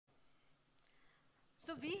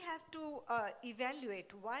So we have to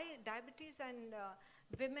evaluate why diabetes and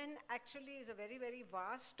women actually is a very, very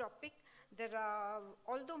vast topic. There are,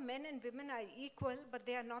 although men and women are equal, but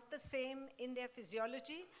they are not the same in their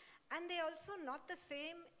physiology, and they are also not the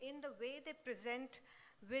same in the way they present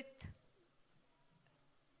with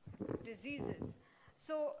diseases.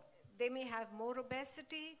 So they may have more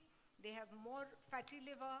obesity, they have more fatty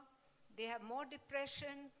liver, they have more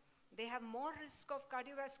depression, they have more risk of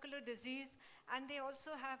cardiovascular disease, and they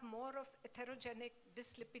also have more of atherogenic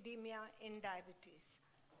dyslipidemia in diabetes.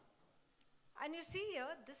 And you see here,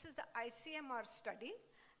 this is the ICMR study,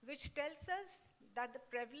 which tells us that the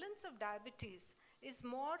prevalence of diabetes is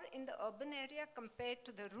more in the urban area compared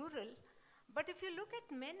to the rural. But if you look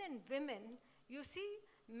at men and women, you see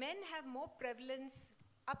men have more prevalence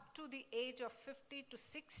up to the age of 50 to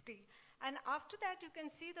 60. And after that, you can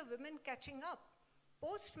see the women catching up.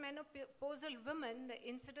 Post-menopausal women, the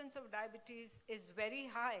incidence of diabetes is very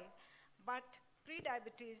high, but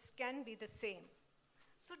pre-diabetes can be the same.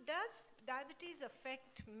 So does diabetes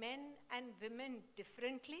affect men and women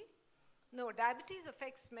differently? No, diabetes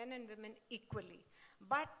affects men and women equally,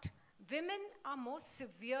 but women are more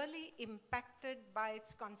severely impacted by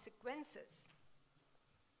its consequences.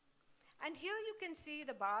 And here you can see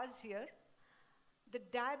the bars here. The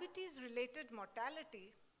diabetes-related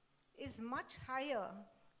mortality is much higher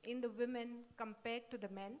in the women compared to the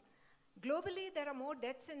men. Globally, there are more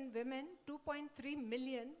deaths in women, 2.3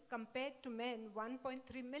 million, compared to men,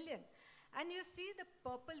 1.3 million. And you see the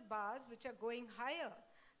purple bars, which are going higher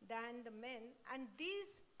than the men, and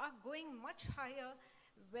these are going much higher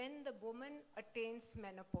when the woman attains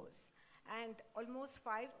menopause, and almost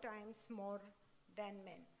 5 times more than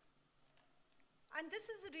men. And this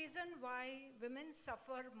is the reason why women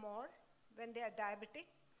suffer more when they are diabetic,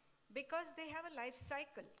 because they have a life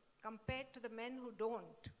cycle compared to the men who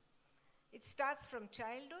don't. It starts from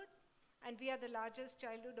childhood, and we are the largest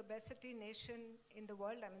childhood obesity nation in the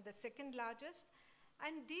world, I mean the second largest,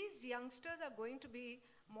 and these youngsters are going to be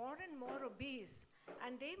more and more obese,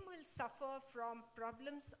 and they will suffer from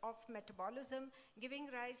problems of metabolism, giving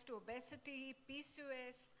rise to obesity,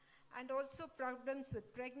 PCOS, and also problems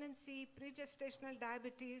with pregnancy, pregestational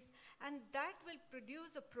diabetes, and that will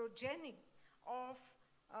produce a progeny of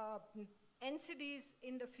NCDs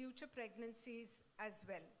in the future pregnancies as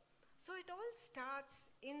well. So it all starts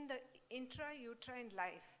in the intrauterine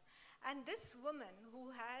life. And this woman who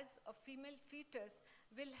has a female fetus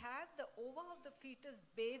will have the ova of the fetus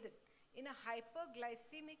bathed in a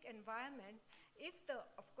hyperglycemic environment if the,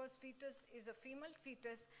 of course, fetus is a female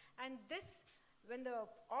fetus, and this, when the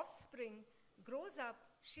offspring grows up,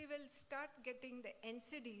 she will start getting the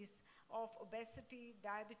NCDs of obesity,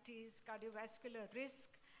 diabetes, cardiovascular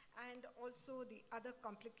risk, and also the other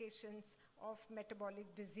complications of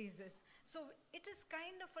metabolic diseases. So it is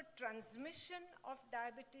kind of a transmission of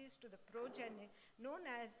diabetes to the progeny known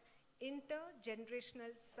as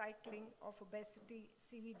intergenerational cycling of obesity,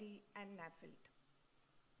 CVD, and NAFLD.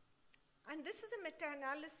 And this is a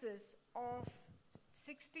meta-analysis of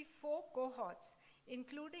 64 cohorts,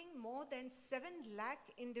 including more than 7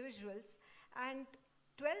 lakh individuals and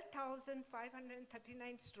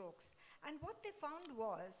 12,539 strokes. And what they found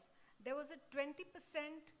was there was a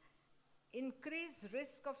 20% increased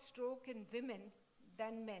risk of stroke in women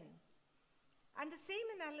than men. And the same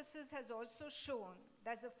analysis has also shown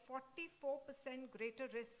there's a 44% greater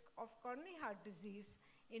risk of coronary heart disease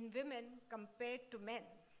in women compared to men.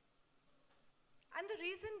 And the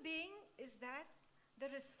reason being is that the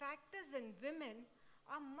risk factors in women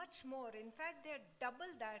are much more. In fact, they're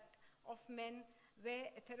double that of men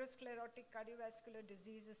where atherosclerotic cardiovascular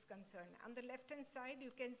disease is concerned. On the left-hand side,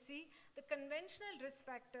 you can see the conventional risk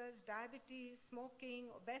factors: diabetes,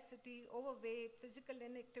 smoking, obesity, overweight, physical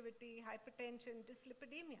inactivity, hypertension,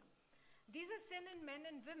 dyslipidemia. These are seen in men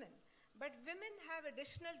and women, but women have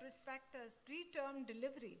additional risk factors: preterm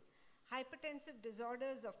delivery, hypertensive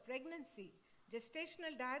disorders of pregnancy,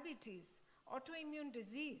 gestational diabetes, autoimmune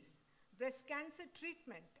disease, breast cancer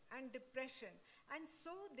treatment, and depression. And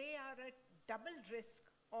so they are at double risk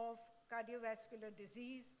of cardiovascular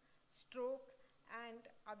disease, stroke, and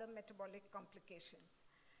other metabolic complications.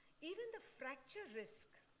 Even the fracture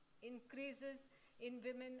risk increases in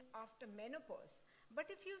women after menopause.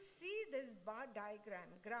 But if you see this bar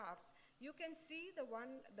diagram, graphs, you can see the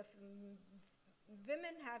one,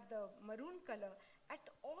 women have the maroon color at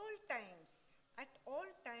all times,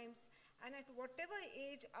 and at whatever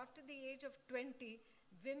age, after the age of 20,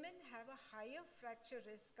 women have a higher fracture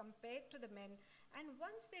risk compared to the men, and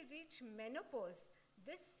once they reach menopause,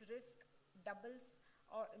 this risk doubles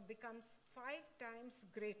or becomes 5 times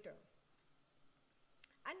greater.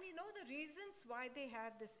 And we know the reasons why they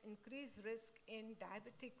have this increased risk in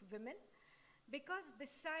diabetic women, because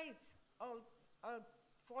besides a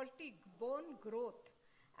faulty bone growth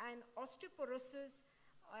and osteoporosis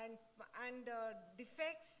and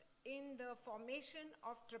defects in the formation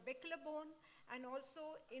of trabecular bone and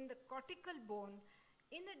also in the cortical bone,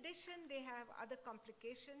 in addition, they have other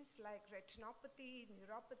complications like retinopathy,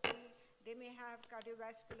 neuropathy. They may have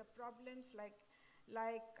cardiovascular problems like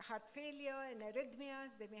heart failure and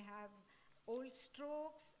arrhythmias. They may have old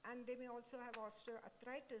strokes, and they may also have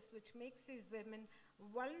osteoarthritis, which makes these women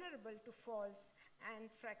vulnerable to falls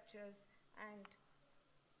and fractures. And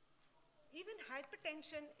even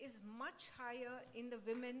hypertension is much higher in the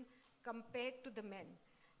women compared to the men.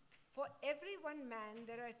 For every one man,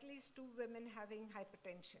 there are at least 2 women having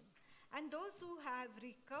hypertension. And those who have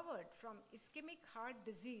recovered from ischemic heart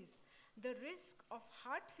disease, the risk of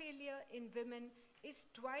heart failure in women is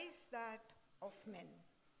twice that of men.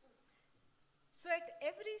 So at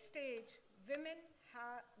every stage, women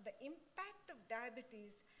have the impact of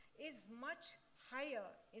diabetes is much higher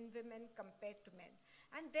in women compared to men.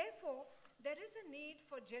 And therefore, there is a need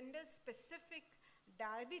for gender-specific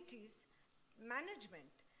diabetes management.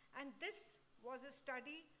 And this was a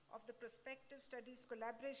study of the Prospective Studies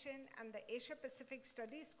Collaboration and the Asia-Pacific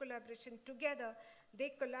Studies Collaboration together.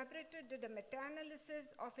 They collaborated, did a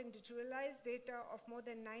meta-analysis of individualized data of more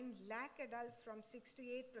than 9 lakh adults from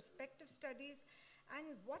 68 prospective studies.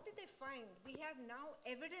 And what did they find? We have now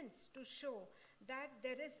evidence to show that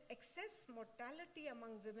there is excess mortality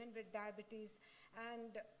among women with diabetes,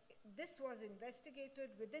 and this was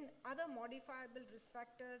investigated within other modifiable risk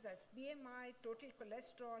factors as BMI, total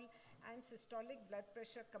cholesterol, and systolic blood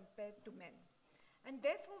pressure compared to men. And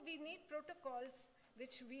therefore, we need protocols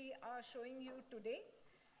which we are showing you today.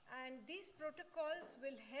 And these protocols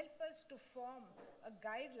will help us to form a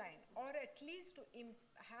guideline, or at least to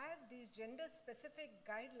have these gender-specific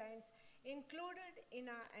guidelines included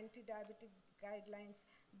in our anti-diabetic guidelines,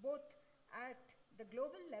 both at the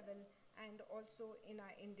global level and also in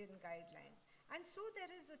our Indian guideline. And so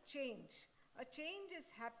there is a change. A change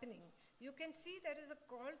is happening. You can see there is a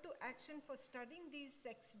call to action for studying these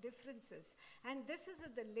sex differences. And this is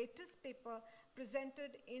the latest paper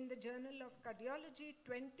presented in the Journal of Cardiology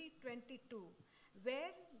 2022,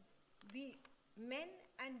 where men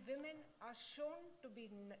and women are shown to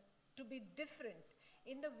be different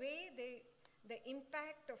in the way the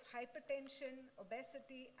impact of hypertension,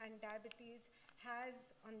 obesity, and diabetes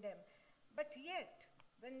has on them. But yet,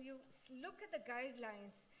 when you look at the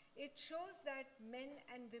guidelines, it shows that men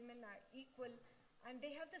and women are equal and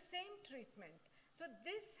they have the same treatment. So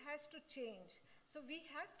this has to change. So we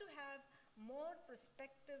have to have more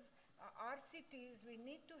prospective RCTs. We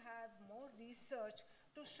need to have more research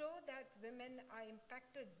to show that women are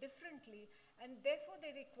impacted differently, and therefore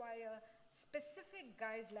they require specific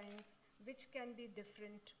guidelines which can be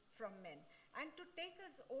different from men. And to take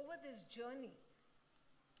us over this journey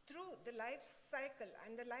through the life cycle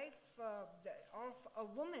and the life of a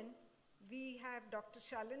woman, we have Dr.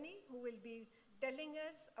 Shalini, who will be telling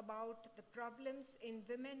us about the problems in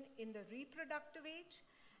women in the reproductive age,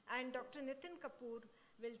 and Dr. Nitin Kapoor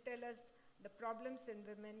will tell us the problems in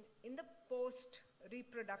women in the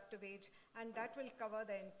post-reproductive age, and that will cover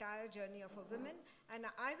the entire journey of a woman. And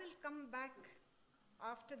I will come back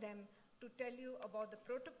after them to tell you about the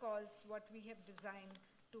protocols, what we have designed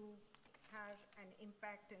to have an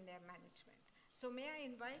impact in their management. So may I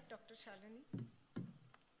invite Dr. Shalini?